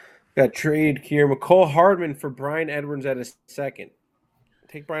some. Got trade here. McCole Hardman for Brian Edwards at a second.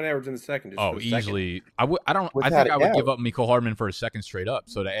 Take Brian Edwards in the second. Just Oh, for the second. easily. I think Without a I would doubt. give up Mecole Hardman for a second straight up.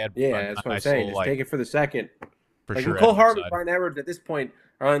 So to add, Yeah, a that's what I'm nice saying. little, Just like, take it for the second. for Like sure. Mecole Edwards Hardman, side. Brian Edwards at this point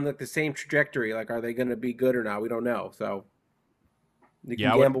are on like the same trajectory. Like, are they going to be good or not? We don't know. So you Yeah,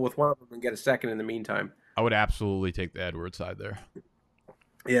 I can would- gamble with one of them and get a second in the meantime. I would absolutely take the Edwards side there.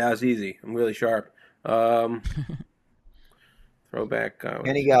 Yeah, it's easy. I'm really sharp. Throwback.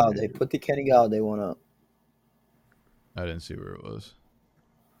 Kenny Galladay. Put the Kenny Galladay one up. I didn't see where it was.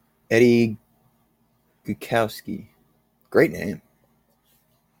 Eddie Gukowski. Great name.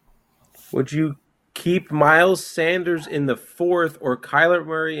 Would you keep Miles Sanders in the 4th or Kyler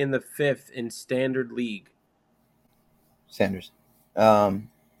Murray in the 5th in standard league? Sanders.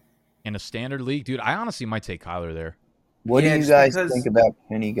 In a standard league, dude, I honestly might take Kyler there. What Yeah, do you just guys because- think about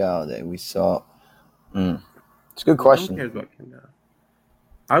Kenny Galladay? We saw. It's a good Who question. cares about him now?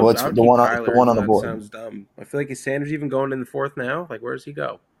 Well, it's I'll the keep one Kyler. the one on the That board. sounds dumb. I feel like is Sanders even going in the fourth now? Like, where does he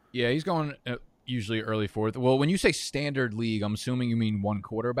go? Yeah, he's going usually early fourth. Well, when you say standard league, I'm assuming you mean one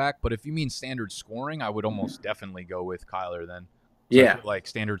quarterback. But if you mean standard scoring, I would almost definitely go with Kyler then. So I Yeah. feel like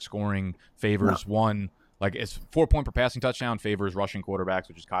standard scoring favors one, like it's 4 point per passing touchdown favors rushing quarterbacks,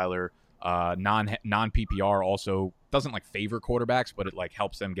 which is Kyler. Non PPR also doesn't like favor quarterbacks, but it like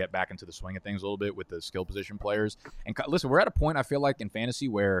helps them get back into the swing of things a little bit with the skill position players. And listen, we're at a point I feel like in fantasy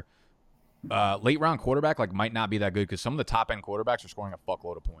where late round quarterback like might not be that good because some of the top end quarterbacks are scoring a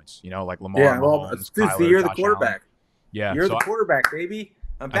fuckload of points. You know, like Lamar, Yeah, well, Mahomes, dude, Kyler, you're the Josh quarterback. Allen. Yeah, You're so the quarterback, baby.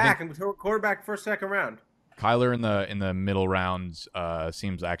 I'm I back. I'm quarterback first, second round. Kyler in the middle rounds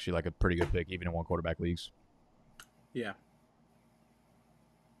seems actually like a pretty good pick, even in one quarterback leagues. Yeah.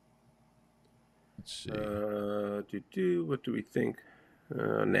 Let's see. What do we think?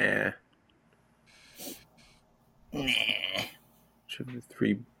 Nah. Should be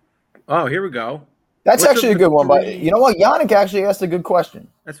three. Oh, here we go. That's Which of actually a the good one. But three- you know what? Yannick actually asked a good question.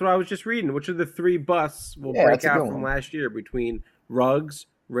 That's what I was just reading. Which of the three busts will Yeah, break that's a out good from one. last year between Ruggs,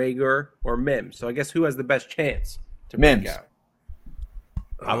 Rager, or Mims? So I guess who has the best chance to break Mims. out?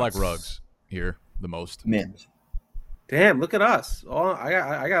 I like Ruggs here the most. Mims. Damn, look at us. Oh,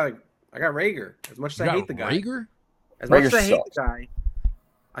 I got Rager. As much as You I got hate the guy. Rager? As much Rager as I hate sucks. the guy,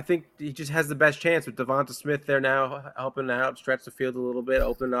 I think he just has the best chance with Devonta Smith there now, helping out, stretch the field a little bit,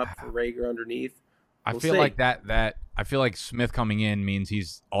 open up for Rager underneath. I We'll feel see. like that I feel like Smith coming in means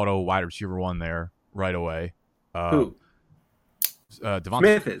he's auto wide receiver one there right away. Who? Devonta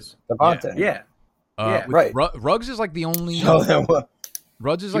Smith is. Devontae. Yeah. yeah. Right. Ruggs is like the only. So then what?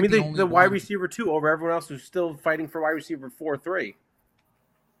 Ruggs is Give like me the only the wide one- receiver 2 over everyone else who's still fighting for wide receiver 4-3.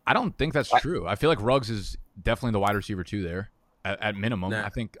 I don't think that's true. I feel like Ruggs is definitely the wide receiver 2 there at minimum. Nah.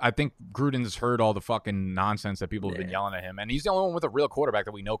 I think Gruden's heard all the fucking nonsense that people have been Yeah. yelling at him, and he's the only one with a real quarterback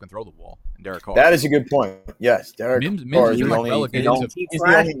that we know can throw the ball. And Derek Carr. That is a good point. Yes, Derek Mims Carr is is the like only, relegated known, to- he's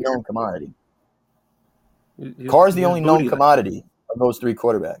the only known commodity. Carr is the only known commodity of those three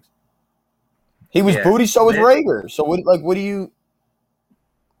quarterbacks. He was Yeah. booty, so was Man. Rager. So what do you?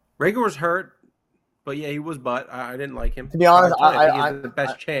 Rager was hurt, but yeah, he was butt. I didn't like him. To be honest, I think he I has the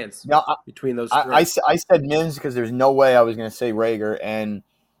best chance No, between those three. I said Mims because there's no way I was going to say Rager, and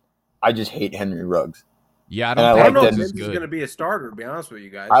I just hate Henry Ruggs. Yeah, I And I don't I like think don't know Ruggs if them. is Mims is good. going to be a starter, to be honest with you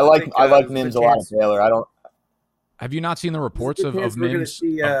guys. I like think, I like there's a Mims good a lot chance- of Taylor. I don't. Have you not seen the reports There's a of chance we're gonna Mims,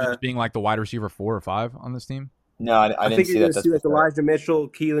 see, of Mims being like the wide receiver 4 or 5 on this team? No, I I didn't think see you're that. going to see like Elijah Mitchell,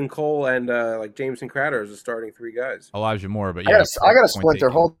 Keelan Cole, and like Jameson Crowder as the starting three guys. Elijah Moore, but I yeah, got a point splinter.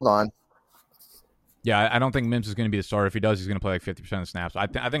 taken. Hold on. Yeah, I don't think Mims is going to be the starter. If he does, he's going to play like 50% of the snaps. I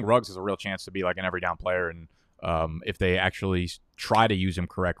think Ruggs has a real chance to be like an every down player, and if they actually try to use him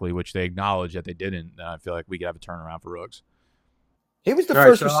correctly, which they acknowledge that they didn't, then I feel like we could have a turnaround for Ruggs. He was the All right,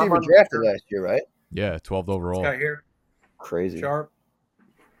 first so I'm receiver on- drafted last year, right? Yeah, 12th overall. This guy here, Crazy. Sharp.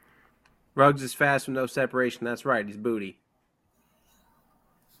 Ruggs is fast with no separation. That's right. He's booty.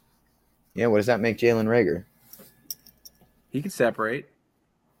 Yeah. What does that make Jalen Rager? He can separate.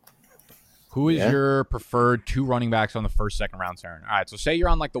 Who is Yeah. your preferred 2 running backs on the first, second round turn? All right, so say you're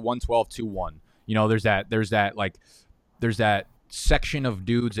on like the 112, 2-1. You know, there's that section of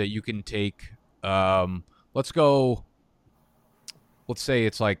dudes that you can take. Let's say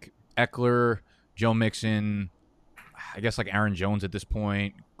it's like Eckler, Joe Mixon, I guess like Aaron Jones at this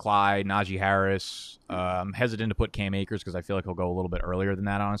point, Clyde, Najee Harris. I'm hesitant to put Cam Akers because I feel like he'll go a little bit earlier than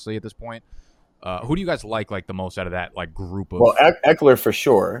that, honestly, at this point. Who do you guys like the most out of that like group of? Well, Eckler for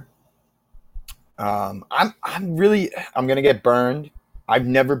sure. I'm gonna get burned. I've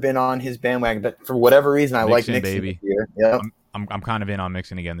never been on his bandwagon, but for whatever reason, I like Mixon, Mixon baby. this year. Yep. I'm kind of in on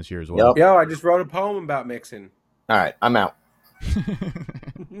Mixon again this year as well. Yep. Yo, I just wrote a poem about Mixon. All right, I'm out.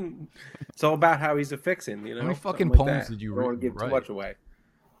 It's all about how he's a fixin', you know. How many fucking something like poems that. did you I don't want read- to give too write? much away.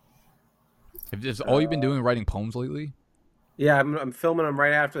 Is all you've been doing writing poems lately? Yeah, I'm filming them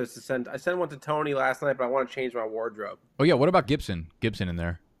right after this to send. I sent one to Tony last night, but I want to change my wardrobe. Oh yeah, what about Gibson? Gibson in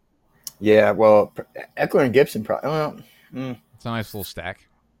there. Yeah, well, Eckler and Gibson probably. Well, It's a nice little stack.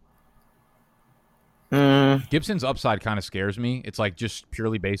 mm, Gibson's upside kind of scares me. It's like just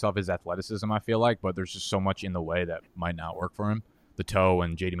purely based off his athleticism, I feel like, but there's just so much in the way that might not work for him. The toe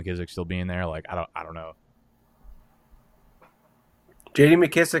and J.D. McKissick still being there, like I don't know. J.D.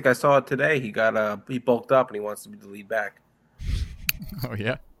 McKissick, I saw it today. He bulked up and he wants to be the lead back. Oh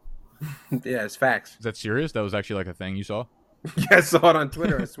yeah, Yeah, it's facts. is that serious? That was actually like a thing you saw. Yeah, I saw it on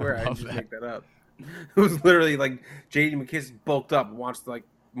Twitter. I swear, I Love just that. make that up. It was literally like J.D. McKissick bulked up and wants like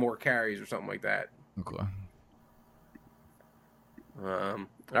more carries or something like that. Okay. All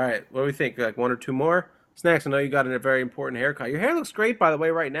right, what do we think? Like one or two more? Snacks, I know you got a very important haircut. Your hair looks great, by the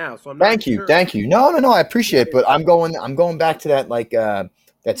way, right now. So I'm not Thank you, sure. thank you. No, I appreciate it, but I'm going back to that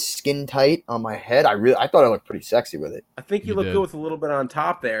that skin tight on my head. I thought I looked pretty sexy with it. I think you You look did. good with a little bit on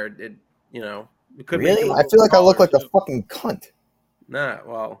top there. It could make Really? you look I feel like I look taller, like a too. fucking cunt. Nah,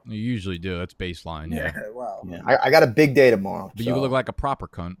 well, You usually do. That's baseline. Yeah. well. Yeah, I got a big day tomorrow. But so you look like a proper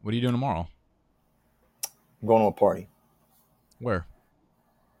cunt. What are you doing tomorrow? I'm going to a party, Where?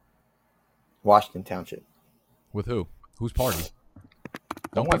 Washington Township. With who? Whose party?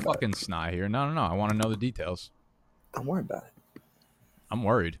 Don't worry get about fucking snide here. No. I want to know the details. Don't worry about it. I'm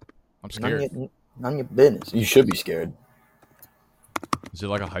worried. I'm None scared. of your business. You should be scared. Is it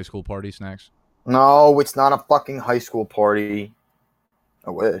like a high school party, Snacks? No, it's not a fucking high school party.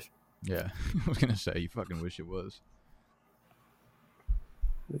 I wish. Yeah. I was going to say, you fucking wish it was.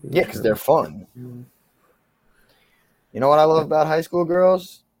 Yeah, because they're fun. You know what I love about high school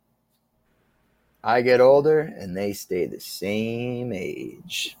girls? I get older and they stay the same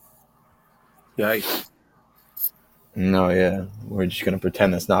age. Yikes. No, yeah. We're just going to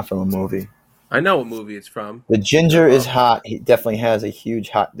pretend that's not from a movie. I know what movie it's from. The ginger is hot. He definitely has a huge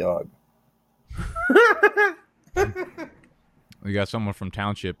hot dog. We got someone from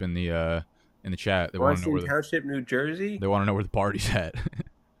Township in the chat. They want to know Washington where Township, New Jersey. they want to know where the party's at.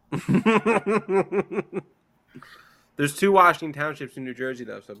 There's 2 Washington Townships in New Jersey,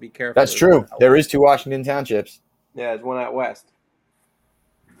 though, so be careful. That's true. There is 2 Washington Townships. Yeah, there's one out west.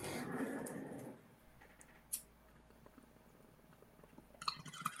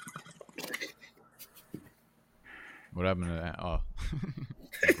 What happened to that? Oh,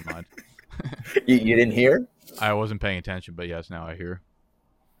 never mind. You didn't hear? I wasn't paying attention, but yes, now I hear.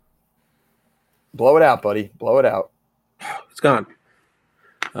 Blow it out, buddy. Blow it out. It's gone.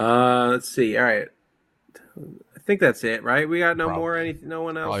 Let's see. All right. I think that's it, right? We got no Probably. more anything. No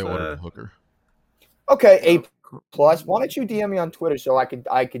one else. Probably ordered a hooker. Okay, A plus. Why don't you DM me on Twitter so I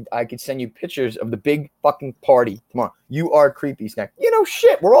could send you pictures of the big fucking party tomorrow? You are creepy, Snack. You know,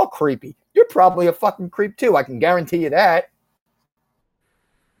 shit. We're all creepy. You're probably a fucking creep too. I can guarantee you that.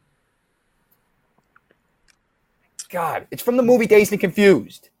 God, it's from the movie Dazed and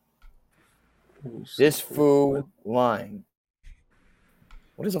Confused. This fool lying.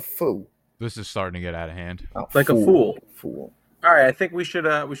 What is a fool? This is starting to get out of hand. Oh, Like a fool. Fool. All right. I think we should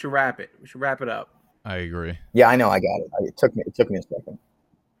wrap it. We should wrap it up. I agree. Yeah, I know. I got it. It took me a second.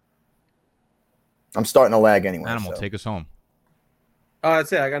 I'm starting to lag anyway. Animal, so. take us home. Oh,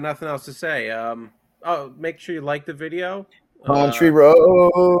 that's it. I got nothing else to say. Make sure you like the video. Country roads,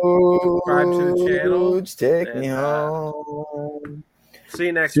 subscribe to the channel, take me and, home See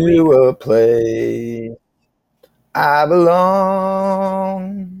you next to week. a place I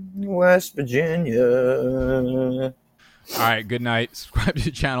belong, West Virginia. All right, good night. Subscribe to the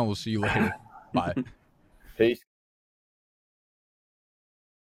channel. We'll see you later. Bye. Peace.